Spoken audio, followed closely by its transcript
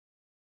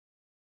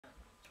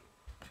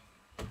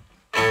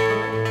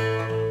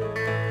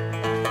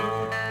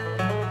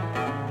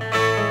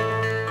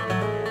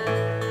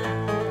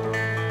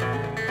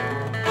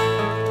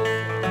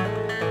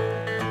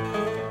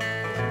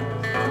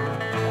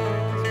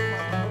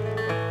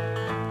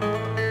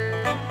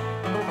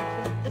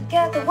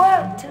the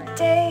world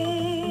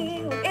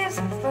today? What is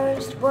the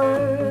first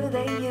word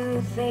that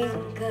you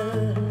think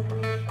of?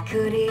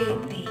 Could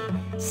it be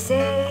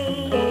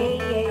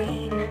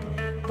sane?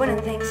 When I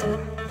think so,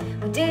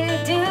 do you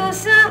do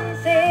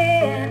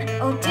something,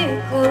 or do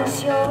you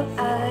close your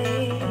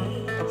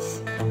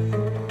eyes?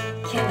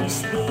 Can you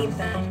sleep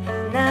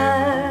at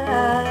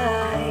night?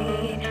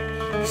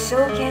 So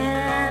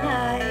can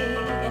I,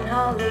 and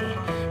hardly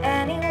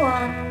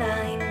anyone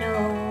I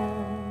know.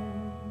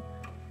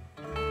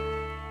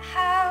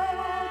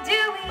 How do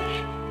we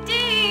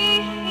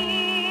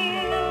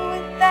deal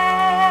with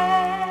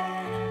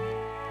that?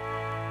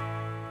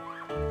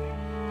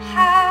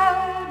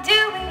 How do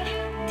we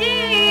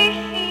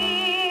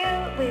deal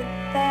with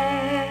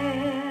that?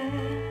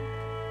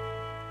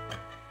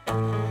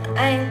 I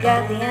ain't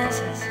got the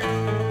answers,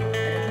 but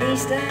at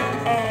least I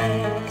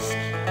ask.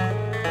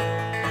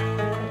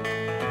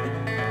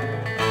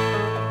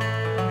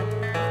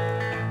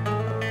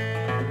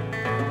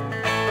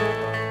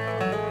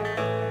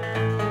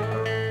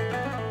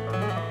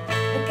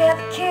 Look at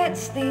the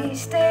kids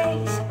these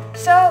days,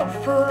 so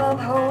full of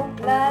hope,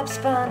 life's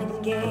fun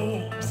and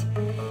games.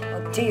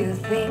 What do you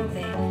think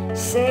they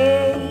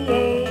say?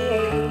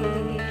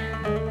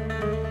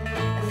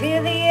 I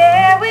feel the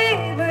air we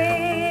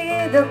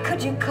breathe, or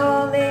could you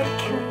call it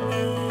clean?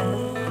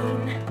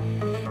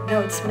 No,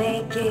 it's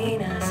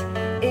making us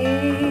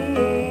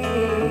ill.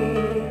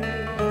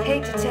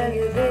 Hate to tell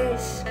you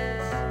this,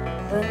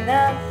 but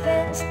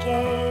nothing's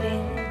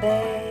getting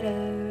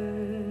better.